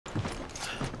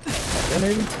Yeah,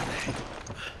 maybe.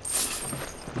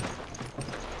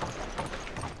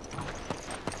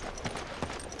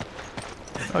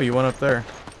 Oh, you went up there.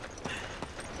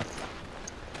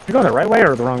 You're going the right way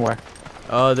or the wrong way?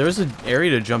 There's an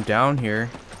area to jump down here.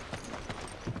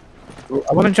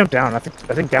 I want to jump down. I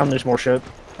think down there's more shit.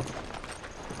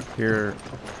 Here.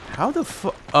 How the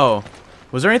fuck? Oh.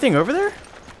 Was there anything over there?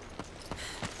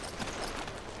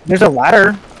 There's a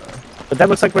ladder, but that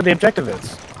looks like where the objective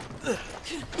is.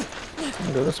 I'm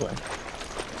gonna go this way.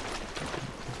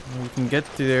 We can get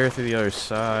through there through the other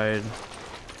side.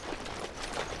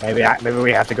 Maybe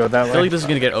we have to go that I way. feel like this is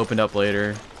gonna get opened up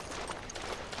later.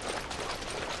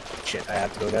 Shit, I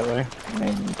have to go that way.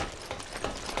 Maybe.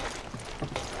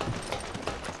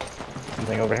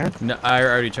 Something over here? No, I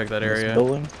already checked that This area.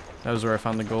 building? That was where I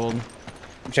found the gold.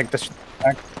 Check this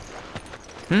shack.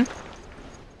 Hmm?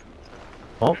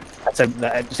 Oh, I said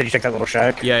you checked that little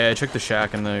shack. Yeah, I checked the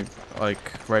shack and the like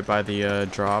right by the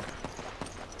drop.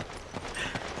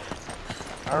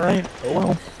 All right. Oh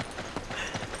well.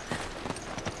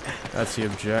 That's the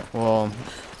object. Well,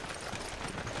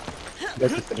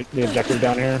 That's the objective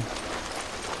down here.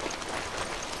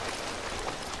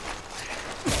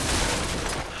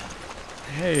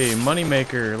 hey,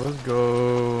 moneymaker, let's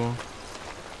go.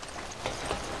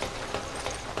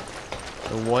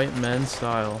 The white men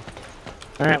style.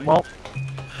 All right. Well,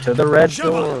 to the red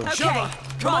door. Sheva,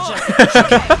 come on.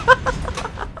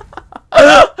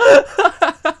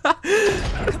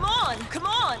 Come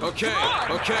on. Okay,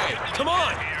 okay. Come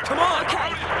on.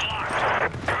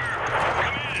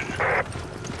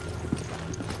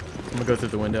 I'm gonna go through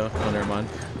the window. Oh, never mind.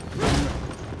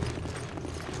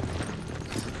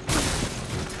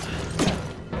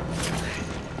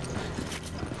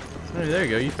 Hey, there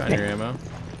you go. You found your ammo.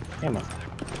 Ammo.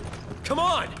 Come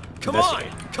on.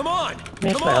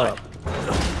 Man, shut the hell up.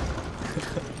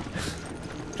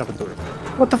 Jumping through.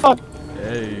 What the fuck?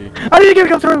 Hey. How did you get to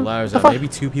go through? Ladders The out. fuck? Maybe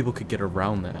two people could get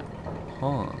around that.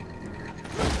 Huh.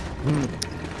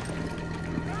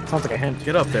 Sounds like a hint.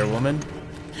 Get up there, woman.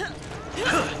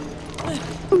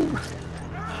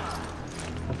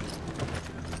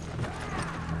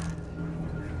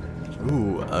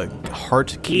 Ooh, a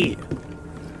heart key.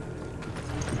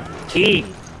 Key.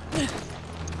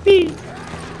 Key.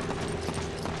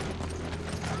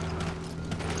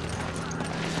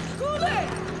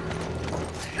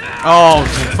 Oh,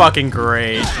 fucking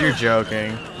great. You're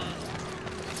joking.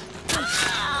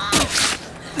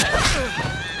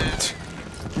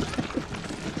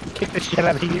 Kick the shit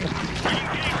out of you.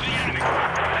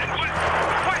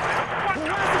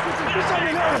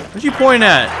 What you pointing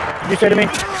at? You say to me?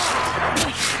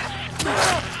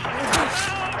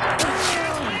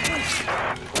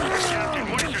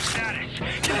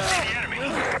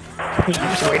 You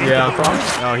just waiting for the prompt?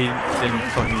 No, he didn't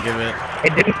fucking give it.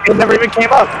 It didn't. It never even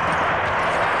came up.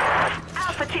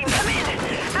 Alpha team, come in.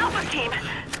 Alpha team.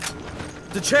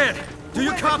 Dechant, do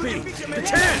you copy?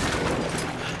 Dechant!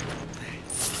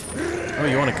 Oh,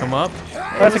 you want to come up? Hey,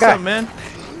 That's a what's guy. up, man?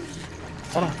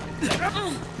 Hold on.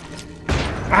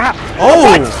 Ah! Oh!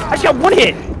 What? I just got one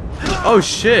hit. Oh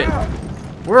shit!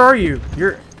 Where are you?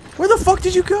 You're. Where the fuck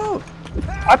did you go?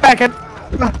 I'm back in.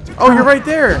 Oh, you're right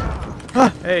there.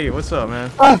 Hey, what's up, man?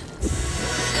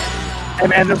 Hey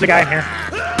man, there's a guy in here.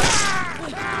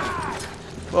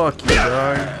 Fuck you,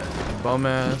 dog. Bum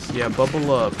ass. Yeah,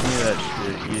 bubble up. Give me that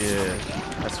shit. Yeah,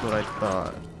 that's what I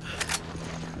thought.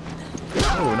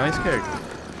 Oh, nice kick.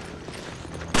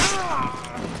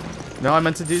 No, I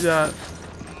meant to do that.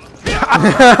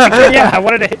 Yeah, I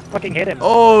wanted to fucking hit him.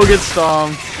 Oh, get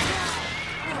stomped.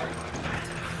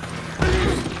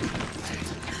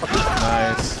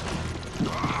 Nice.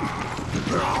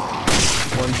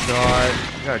 One shot.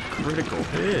 Got a critical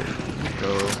hit. Let's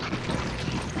go.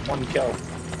 One kill.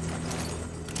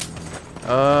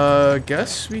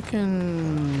 Guess we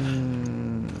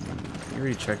can. You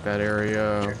already checked that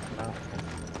area. I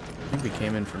think we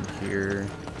came in from here.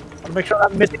 I'll make sure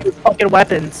I'm missing these fucking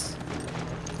weapons.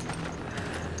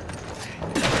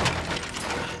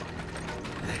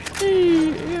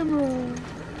 Hey, ammo.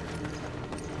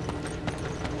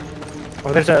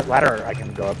 Oh, there's a ladder I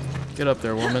can go up. Get up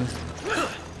there, woman.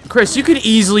 Chris, you could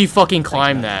easily fucking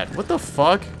climb that. What the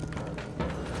fuck?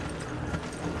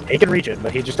 He can reach it,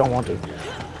 but he just don't want to.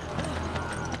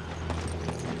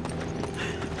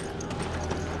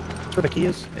 That's where the key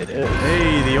is? It is.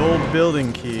 Hey, the old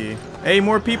building key. Hey,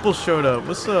 more people showed up.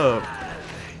 What's up?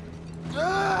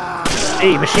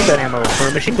 Hey, machine gun ammo for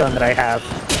a machine gun that I have,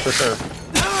 for sure.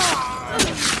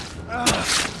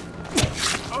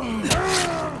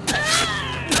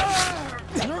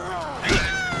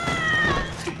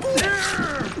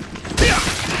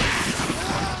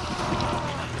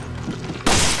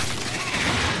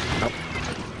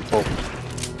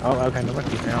 Oh, okay, no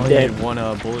worries. I only Dead. need one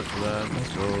bullet for that,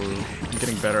 so I'm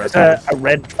getting better at There's this. a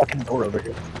red fucking door over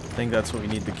here. I think that's what we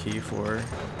need the key for.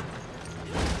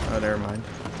 Oh, never mind.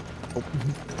 Oh.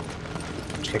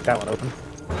 Just kick that one open.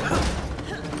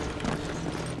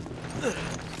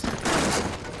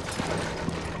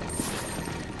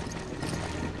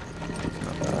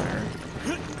 Nothing there.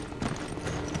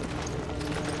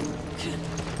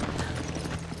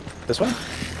 This one?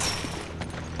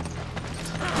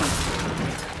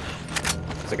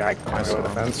 There's a guy climbing over the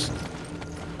fence.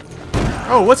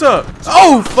 Oh, what's up?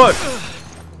 Oh, fuck!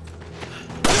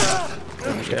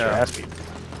 Get your ass beat.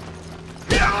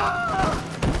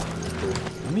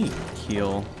 Let me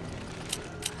heal.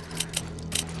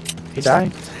 He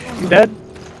died? You dead?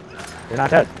 You're not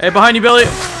dead. Hey, behind you, Billy!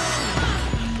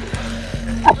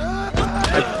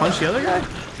 I punch the other guy?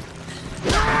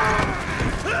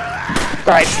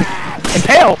 Right.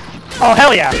 Impale! Oh,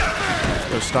 hell yeah!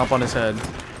 Go stomp on his head.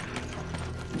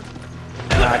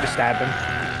 I just stabbed him.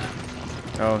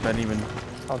 Oh, that didn't even...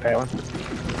 I'll impale him.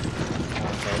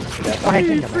 Okay, oh,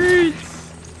 hey,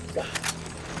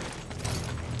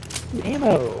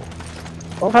 ammo!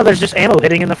 Oh, how there's just ammo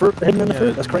hidden in the fruit. Hidden in the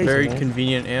fruit. That's crazy. Very man.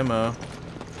 convenient ammo.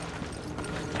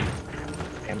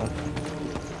 Ammo.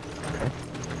 Okay.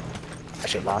 That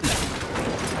shit locked.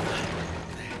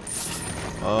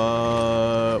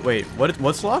 Wait,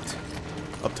 what's locked?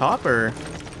 Up top or?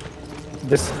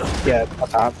 This, yeah, up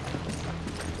top.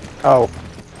 Oh.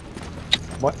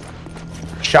 What?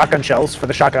 Shotgun shells. For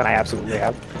the shotgun, I absolutely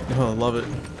have. Oh, love it.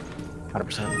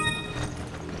 100%.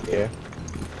 Yeah.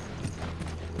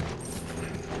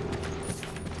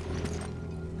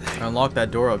 Unlock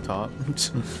that door up top.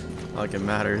 Like it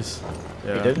matters.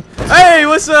 Yeah. You did? Hey,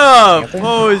 what's up?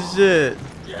 Oh shit.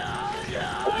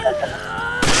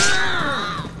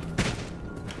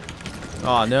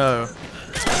 Oh no.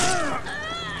 I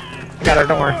got her,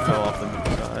 don't worry. Fell off the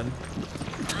side.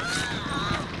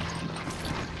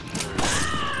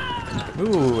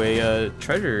 Ooh, a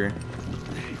treasure.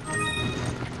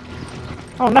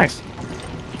 Oh, nice.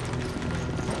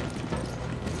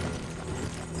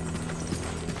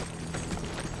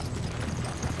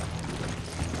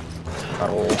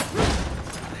 Oh.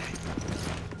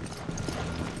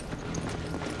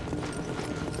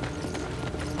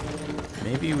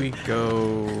 Maybe we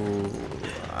go...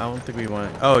 I don't think we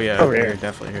want... Oh yeah, Over here, here.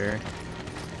 definitely here.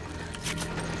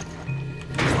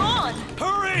 Come on!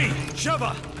 Hurry!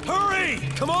 Sheva! Hurry!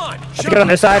 Come on! To get on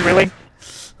this side, really?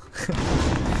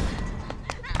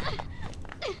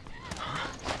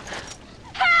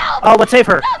 Oh, let's save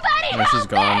her. No, she's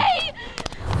gone.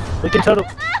 We can totally.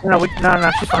 No,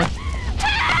 no, she's fine.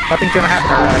 Nothing's gonna happen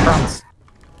to her, I promise.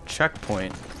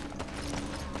 Checkpoint.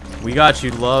 We got you,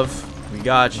 love. We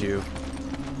got you.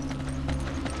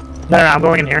 No, I'm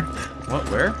going in here. What?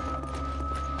 Where?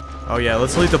 Oh yeah,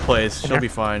 let's leave the place. She'll here. be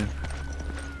fine.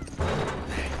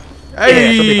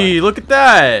 Yeah, she'll be Hey, fine. look at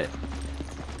that!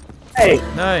 Hey,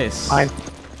 Nice. fine.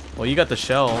 Well, you got the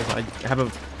shells. I have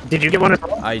a... Did you get one as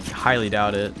well? I highly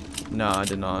doubt it. No, I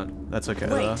did not. That's okay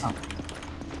though. Oh.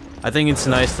 I think it's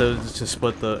nice to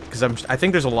split the... Because I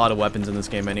think there's a lot of weapons in this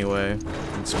game anyway.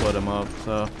 And split them up,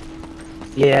 so...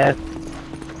 Yeah.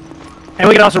 And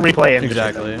we can also replay it.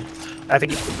 Exactly. I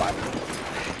think you can buy it.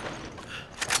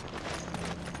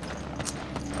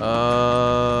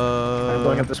 I'm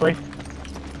going up this way.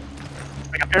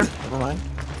 Going up here? Never mind.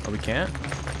 Oh, we can't?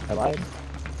 I lied.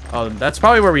 Oh, that's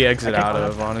probably where we exit Okay, out fine.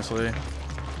 of, honestly.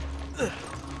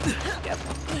 Yep.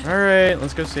 Alright,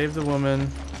 let's go save the woman.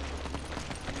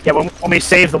 Yeah, when we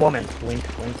save the woman. Wink,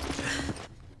 wink.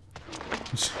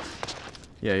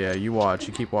 Yeah, you watch.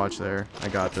 You keep watch there. I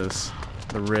got this.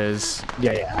 The Riz.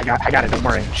 Yeah, I got it. Don't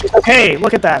worry. She's okay.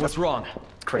 Look at that. What's wrong?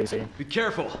 It's crazy. Be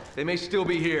careful. They may still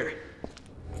be here.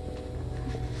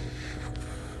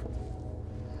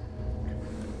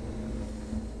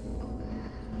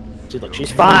 Look,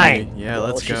 she's fine. Yeah, Well,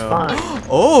 let's she's go. Fine.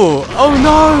 Oh! Oh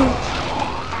no!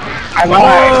 I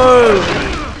lied. Oh!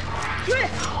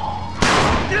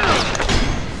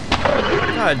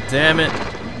 God damn it.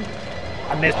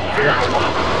 I missed.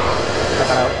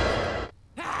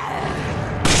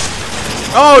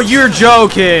 Oh, you're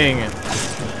joking!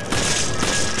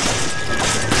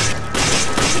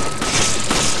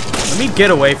 Let me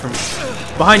get away from...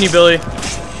 Behind you, Billy.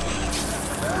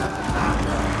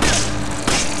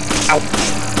 Ow.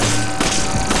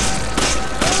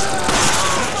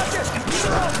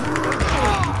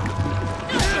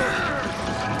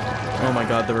 Oh my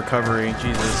god, the recovery.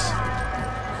 Jesus.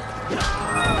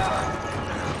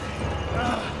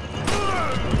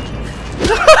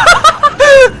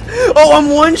 Oh, I'm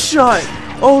one shot!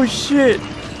 Oh shit!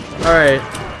 Alright.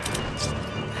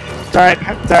 It's alright,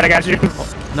 I got you.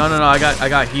 No, I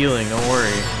got healing. Don't worry.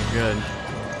 You're good.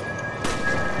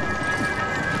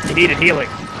 You needed healing.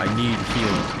 I need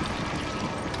healing.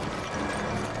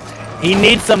 He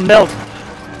needs some milk.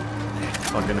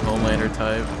 Fucking Homelander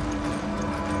type.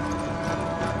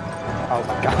 Oh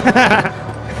my god.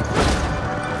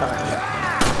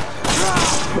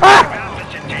 Alpha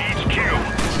to HQ.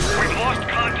 We've lost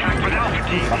contact with Alpha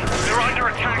Team. They're under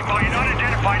attack by an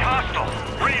unidentified hostile.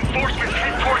 Reinforcements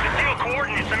head toward the deal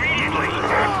coordinates immediately.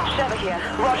 Sheva here.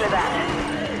 Roger that.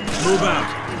 Move out.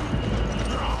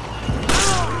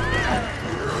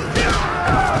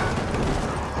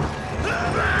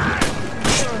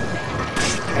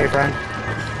 Hey, friend.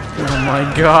 Oh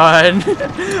my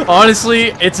god. Honestly,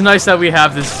 it's nice that we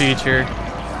have this feature.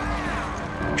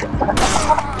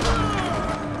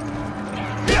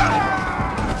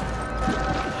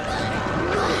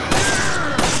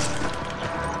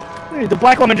 Dude, the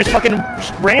black woman just fucking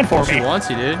ran for She me. wants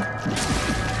you, dude.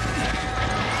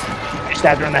 I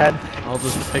stabbed her in the head. I'll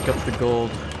just pick up the gold.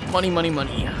 Money, money,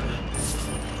 money.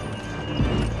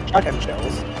 Shotgun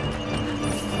shells.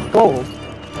 Gold.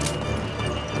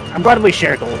 I'm glad we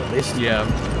share gold at least. Yeah.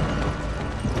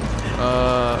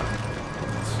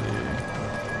 Let's see.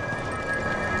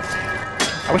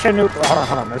 I wish I knew.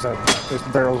 Hold on. There's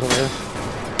barrels over here.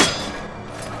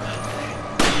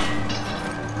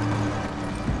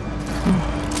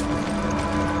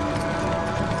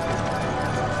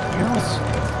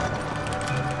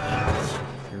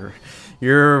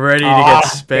 You're ready to get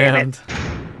spammed.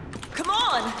 Come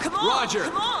on! Come on! Roger.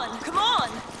 Come on! Come on!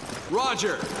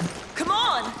 Roger. Come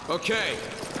on! Okay.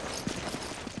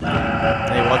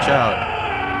 Hey, watch out.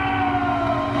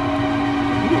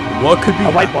 What could be A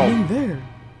light happening bulb. there?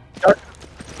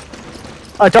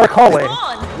 A dark hallway. Come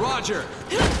on! Roger.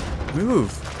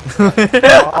 Move.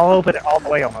 I'll open it all the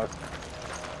way almost.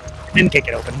 Then kick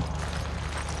it open.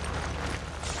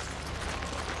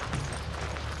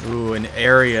 Ooh, an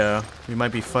area. We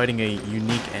might be fighting a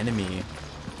unique enemy.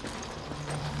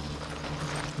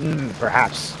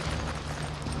 Perhaps.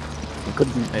 It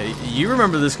could be. Hey, you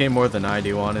remember this game more than I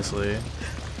do, honestly.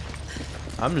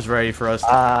 I'm just ready for us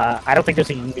to... I don't think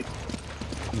there's a unique.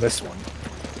 This one.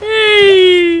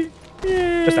 Hey!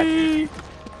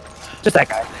 Just that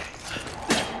guy.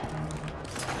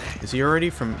 Is he already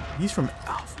from... He's from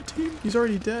Alpha Team? He's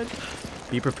already dead?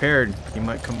 Be prepared. He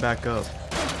might come back up.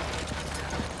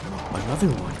 Another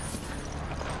one.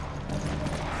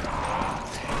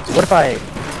 So what if I...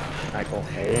 Alright, cool.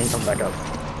 Hey, he ain't coming back up.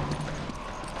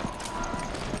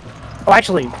 Oh,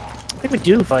 actually, I think we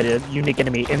do fight a unique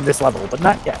enemy in this level, but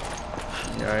not yet.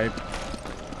 Yeah,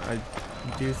 I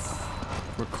do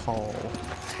recall.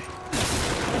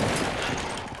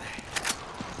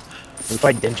 We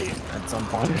fight Dingy at some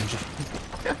point.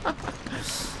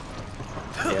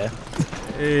 Yeah.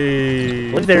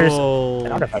 Hey, What if there's gold.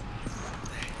 an artifact?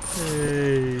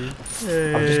 Hey,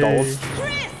 I'm just gold.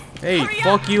 Chris! Hey, Hurry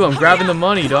fuck up! you, I'm Hurry grabbing up! the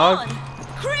money, Come dog. on!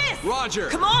 Chris! Roger.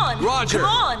 Come on! Roger. Come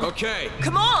on! Okay.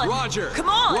 Come on! Roger. Come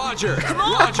on! Roger. Come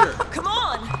on! Roger. Come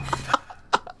on!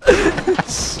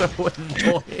 So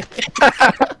annoying.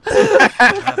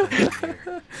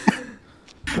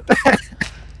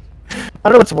 I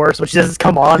don't know what's worse, which says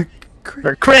come on.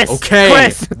 Or Chris! Okay,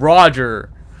 Chris! Roger.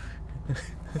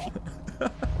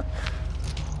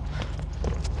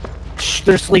 Shh,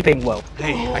 they're sleeping low.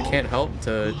 Hey, I can't help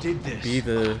to did this? be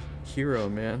the hero,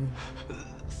 man.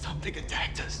 something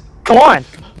attacked us. Come on!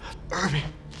 Irving.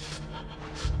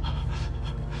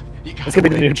 You got It's gonna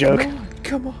be the new joke.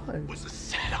 Come on. was a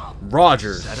setup.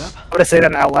 Roger. Setup? I'm gonna say that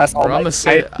in Outlast all Bro, I'm night. gonna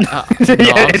say. No, Yeah. I'm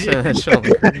saying that shit on the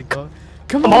recording, dog.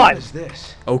 Come on! What is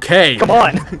this? Okay. Come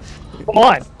on! Come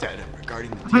on! Data regarding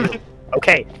the deal.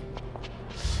 Okay.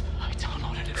 I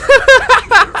downloaded it.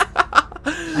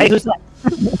 Hey, who's that?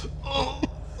 Oh,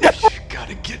 you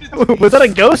gotta get it. Was that a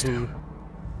ghost?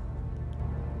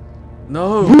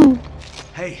 No.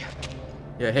 Hey,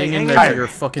 Yeah, hang hang in in there for there. your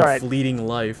fuking Alright. fleeting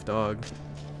life, dog.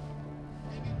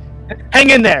 Hang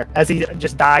in there! As he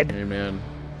just died. Hey, man.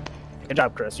 Good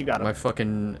job, Chris. You got My him.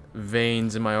 fucking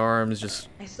veins in my arms just.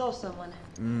 I saw someone,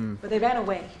 but they ran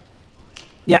away.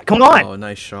 Yeah, come on! Oh,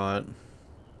 nice shot.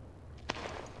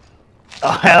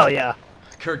 Oh, hell yeah.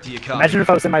 Kirk, do you copy? Imagine if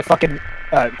I was in my fucking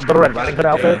Little Red Riding Hood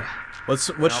outfit. What's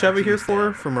Sheva here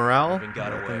for? For morale? Irving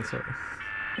got I away. think so.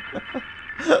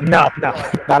 No, not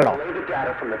at all. Relay the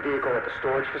data from the vehicle at the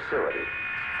storage facility.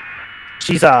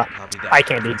 She's, Copy that. eye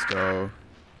candy. Let's go.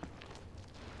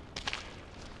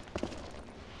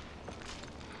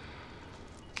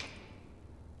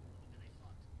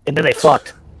 And then they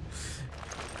fucked.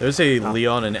 There's a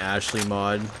Leon and Ashley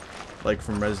mod, like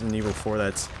from Resident Evil 4,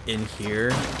 that's in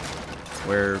here.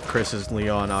 where Chris is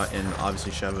Leon and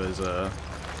obviously Sheva is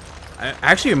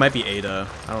actually it might be Ada.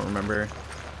 I don't remember.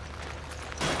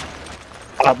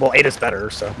 Well, Ada's better,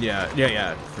 so.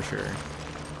 Yeah, for sure.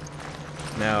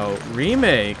 Now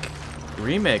remake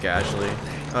Ashley.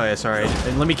 Oh yeah, sorry.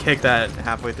 And let me kick that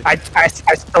halfway through. I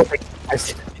still think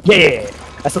yeah.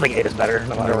 I still think Ada's better.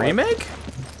 No matter The what. remake?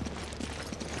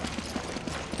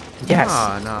 Yes.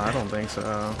 No, I don't think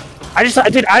so. I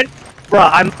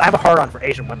have a hard on for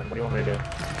Asian women. What do you want me to do?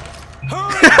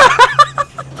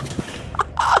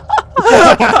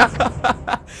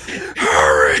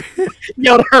 Hurry!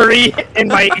 Yelled hurry in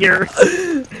my ear.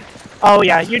 Oh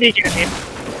yeah, you need your name.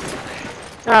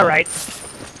 Alright.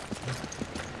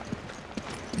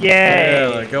 Yay!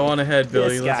 Yeah, go on ahead,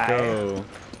 Billy. This Let's guy. go.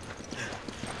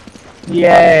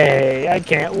 Yay! I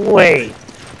can't wait.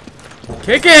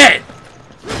 Kick it!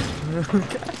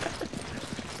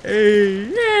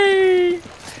 Hey!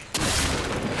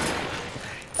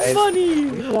 Money!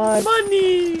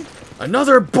 Money!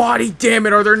 Another body! Damn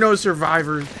it! Are there no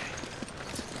survivors?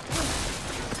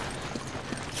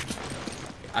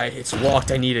 It's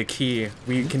locked. I need a key.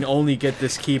 We can only get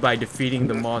this key by defeating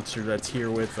the monster that's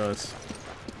here with us.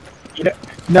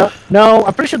 No.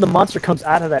 I'm pretty sure the monster comes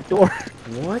out of that door.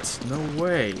 What? No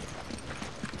way.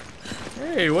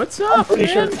 Hey, what's I'm up, pretty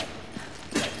man? sure.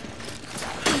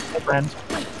 Hey, friend.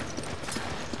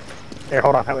 Here,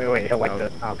 hold on. Wait. He'll like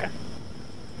that. Oh, okay.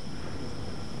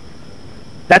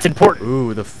 That's important.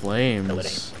 Ooh, the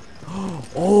flames.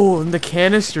 Oh, and the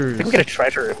canisters. I think we get a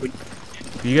treasure if we.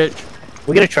 You get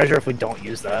We get a treasure if we don't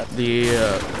use that. the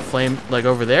flame, like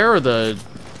over there, or the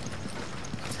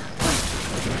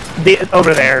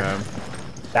Over there. Okay.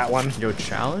 That one. Yo,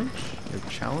 challenge? Yo,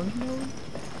 challenge mode?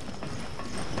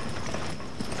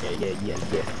 Yeah.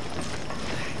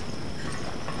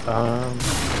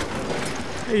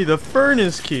 Hey, the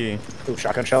furnace key. Ooh,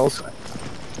 shotgun shells.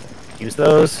 Use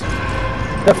those.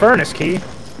 The furnace key.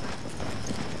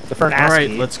 The furnace key.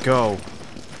 Alright, let's go.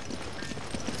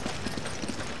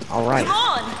 Alright. Come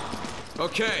on!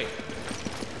 Okay.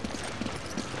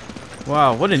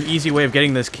 Wow, what an easy way of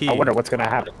getting this key. I wonder what's gonna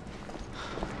happen.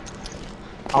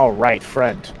 Alright,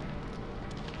 friend.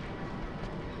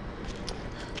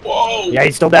 Whoa! Yeah,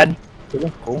 he's still dead.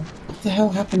 Cool. What the hell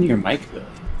happened to your mic, though?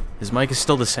 His mic is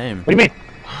still the same. What do you mean?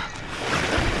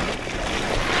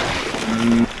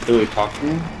 Billy, talk to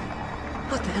me?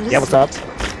 What the hell is Yeah, what's up?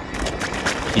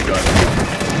 Keep going.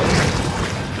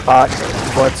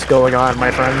 What's going on, my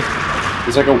friend?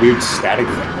 There's like a weird static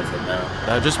thing with it now.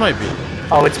 That just might be.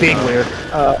 Oh, it's being weird.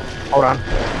 Hold on.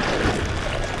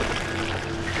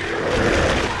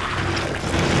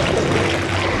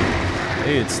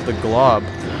 Hey, it's the glob. I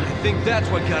think that's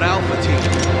what got Alpha Team.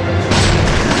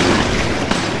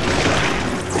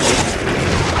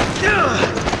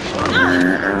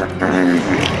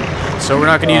 So we're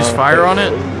not gonna use fire on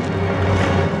it?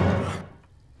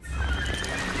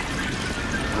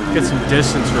 Get some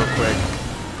distance real quick.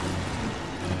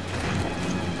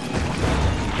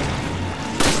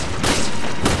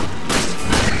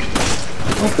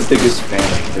 I'm not the biggest fan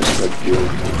of this Rizzfield.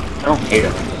 I don't hate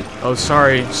him. Oh,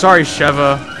 sorry. Sorry,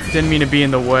 Sheva. Didn't mean to be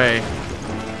in the way.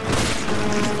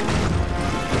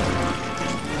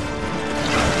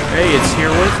 Hey, it's here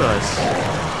with us.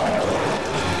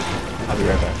 I'll be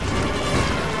right back.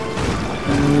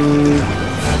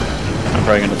 I'm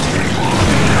probably gonna stream.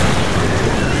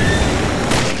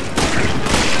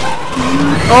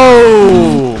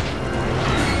 Oh!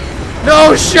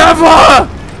 No, Sheva!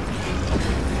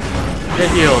 Get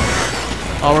healed.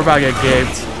 Oh, we're about to get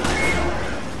gaped.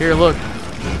 Here, look.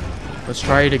 Let's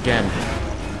try it again.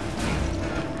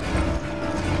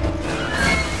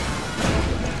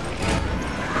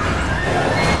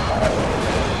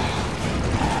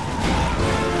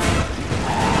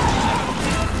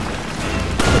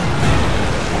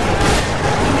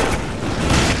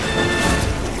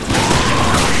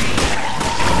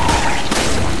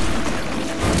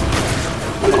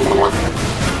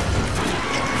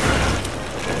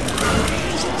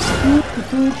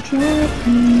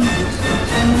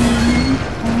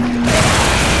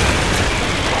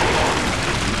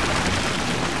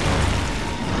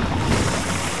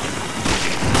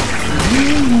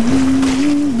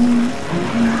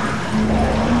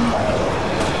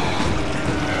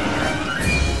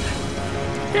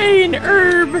 Hey, an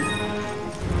herb!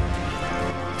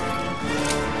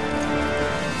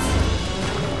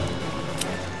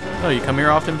 Oh, you come here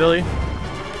often, Billy?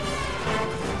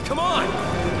 Come on!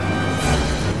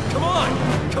 Come on!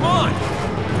 Come on!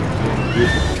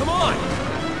 Come on! Come on!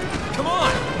 Come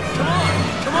on! Come on!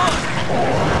 Come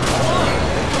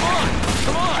on!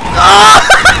 Come on!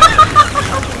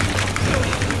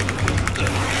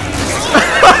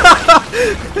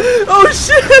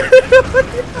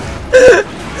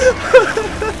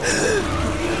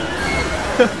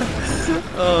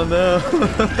 Oh no.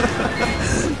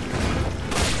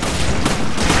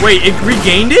 Wait, it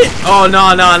regained it? Oh no.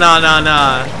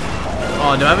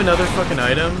 Oh, do I have another fucking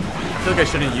item? I feel like I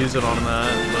shouldn't use it on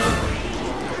that, but...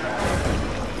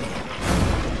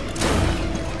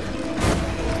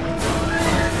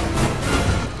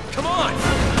 Come on!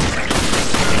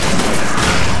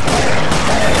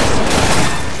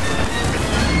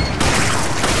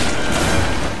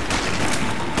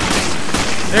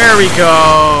 There we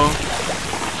go.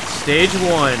 Stage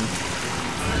 1.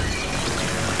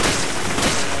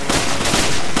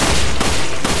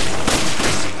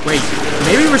 Wait,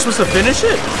 maybe we're supposed to finish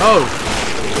it? Oh.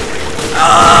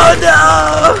 Oh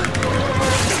no!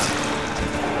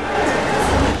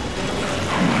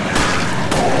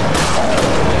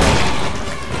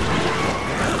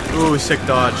 Ooh, sick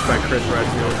dodge by Chris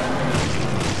Rizzfield.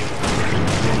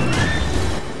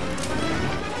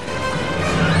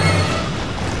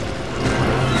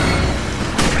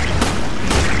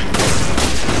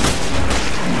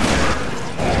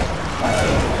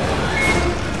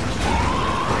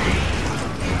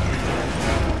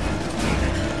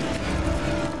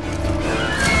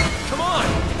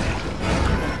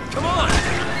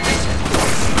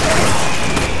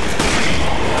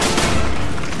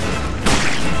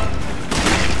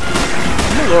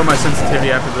 Lower my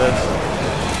sensitivity after this.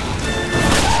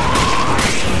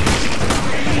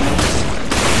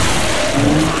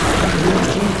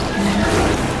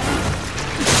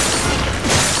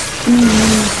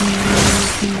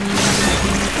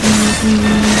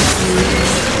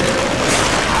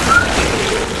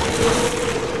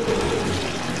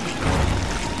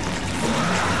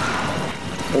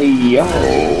 Hey yo.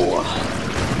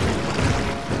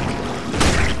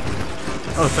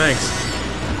 Oh, thanks.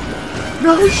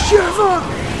 No, Sheva!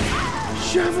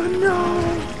 Sheva, no!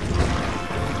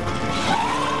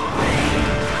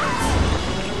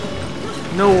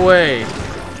 No way.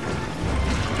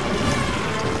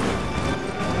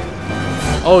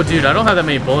 Oh, dude, I don't have that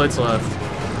many bullets left.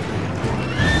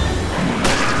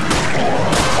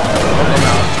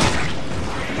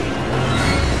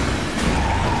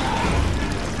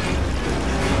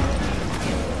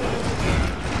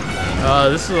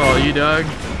 This is all you, Doug.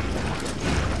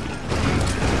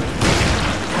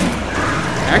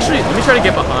 Actually, let me try to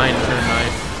get behind and turn a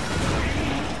knife.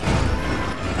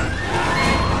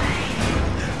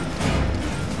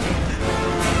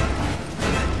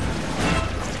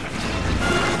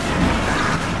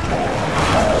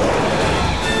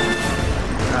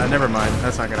 Never mind.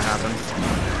 That's not gonna happen.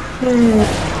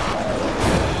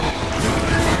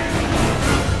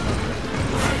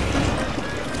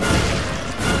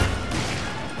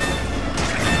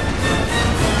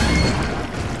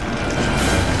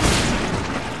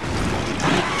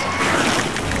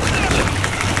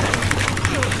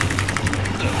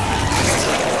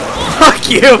 Fuck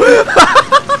you! A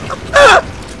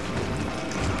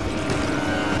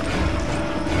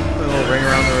little ring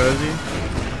around the rosy.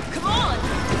 Come on!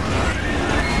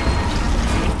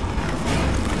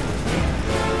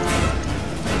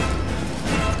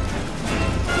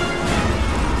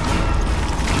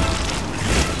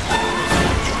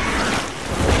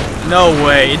 No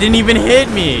way! It didn't even hit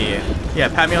me! Yeah,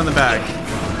 pat me on the back.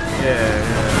 Yeah.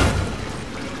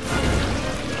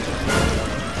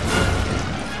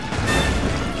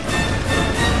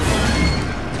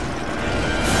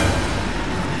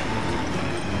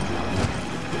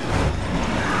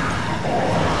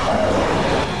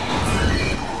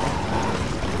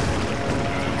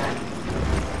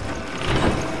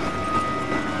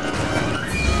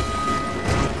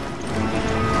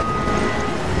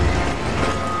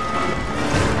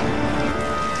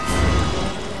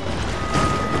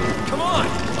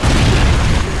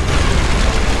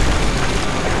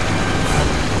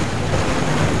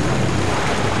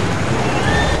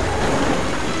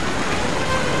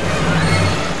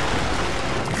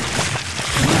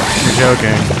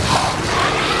 Joking.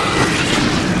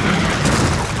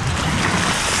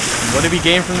 What did we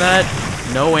gain from that?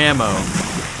 No ammo.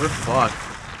 We're fucked.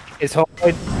 Is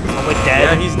Homeboy dead?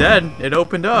 Yeah, he's dead. It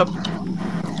opened up.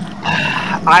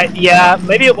 Yeah,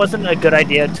 maybe it wasn't a good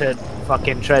idea to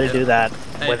fucking try to do that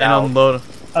without unload.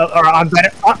 Or on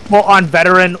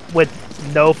veteran with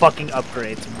no fucking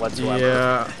upgrades whatsoever.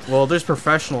 Yeah. Well, there's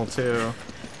professional too.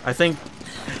 I think.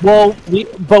 Well, we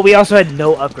also had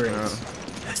no upgrades.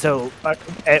 So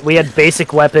we had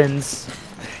basic weapons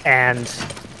and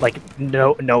like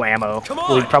no ammo.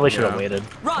 We probably should have waited.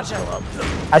 Roger.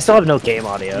 I still have no game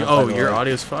audio. Oh, your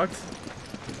audio's fucked?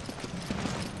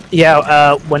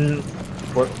 Yeah. When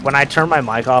When I turn my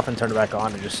mic off and turn it back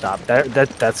on, it just stopped.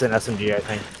 That's an SMG, I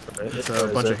think. It's a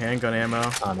bunch of handgun ammo.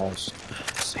 Oh, no,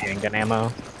 it's handgun ammo.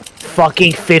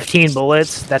 Fucking 15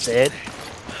 bullets. That's it,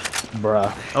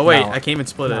 bruh. Oh wait, no. I can't even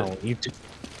split No, it.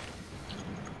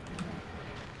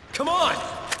 Come on!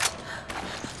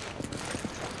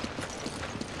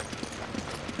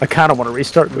 I kind of want to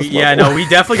restart this. Yeah, no, we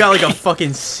definitely got like a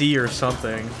fucking C or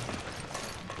something.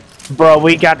 Bro,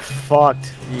 we got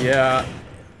fucked. Yeah.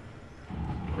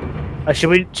 Should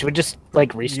we just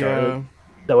like restart Yeah. it?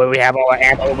 That way we have all our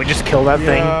ammo and we just kill that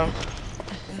Yeah. thing.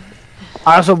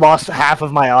 I also lost half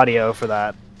of my audio for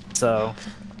that, so.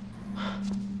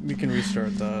 We can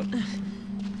restart that.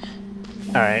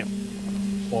 Alright.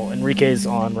 Well, Enrique's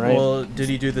on, right? Well, did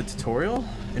he do the tutorial?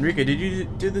 Enrique, did you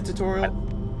do the tutorial?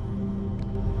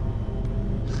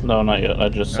 No, not yet. I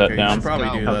just sat Okay, down. you should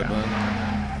probably do that then.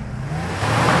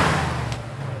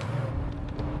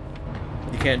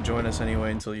 You can't join us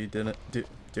anyway until you didn't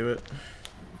do it.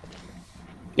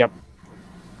 Yep.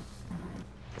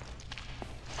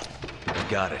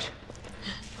 Got it.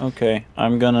 Okay,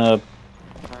 I'm gonna.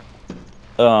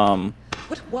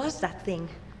 What was that thing?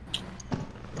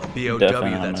 BOW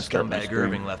Definitely that I'm gonna start my scumbag stream.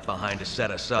 Irving left behind to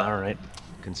set us up. Alright.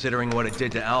 Considering what it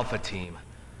did to Alpha Team,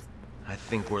 I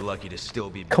think we're lucky to still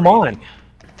be Come on. breathing.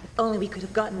 Only we could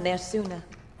have gotten there sooner.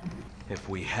 If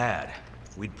we had,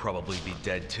 we'd probably be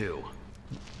dead too.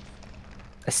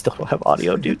 I still don't have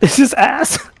audio, dude. This is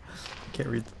ass. Can't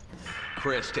read.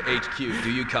 Chris to HQ,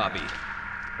 do you copy?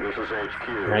 This is HQ.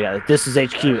 I got it. This is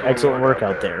HQ. Excellent work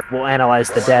out there. We'll analyze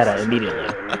the data immediately.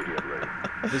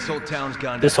 This whole town's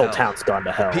gone to This whole hell. town's gone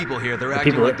to hell. People here, they're The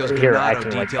acting people like those here are Canado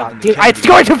acting like, detailed in the dude, Kennedy it's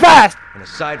going too fast! And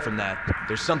aside from that,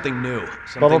 there's something new. Blah,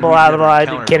 Something blah, we've blah, never blah,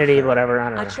 encountered Kennedy, before. whatever, I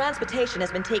don't Our know. transportation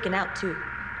has been taken out too.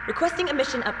 Requesting a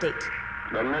mission update.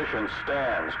 The mission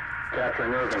stands.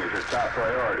 Capturing Irving is your top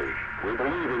priority. We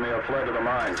believe he may have fled to the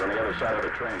mines on the other side of the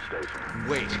train station.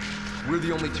 Wait, we're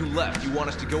the only two left. You want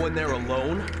us to go in there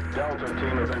alone? Delta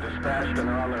team have been dispatched and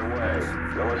are on their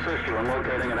way. They'll assist you in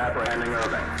locating and apprehending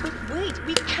Irving. But wait,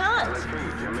 we I can't!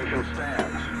 repeat, your mission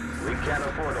stands. We can't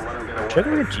afford to let him get away. Should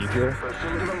I get a G Fuel?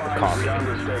 Proceed to the mines beyond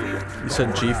the station. You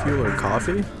said G Fuel or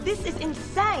coffee? This is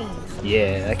insane!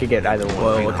 Yeah, I could get either one.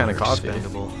 Well, what kind of coffee?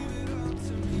 Expendable.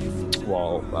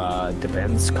 Well,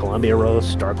 depends. Columbia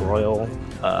Roast, Dark Royal,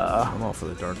 I'm all for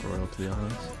the Dark Royal, to be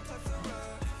honest.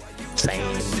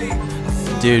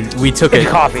 same. Dude, we took It's it.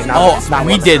 coffee, not- oh, not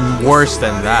we what- did worse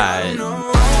than that.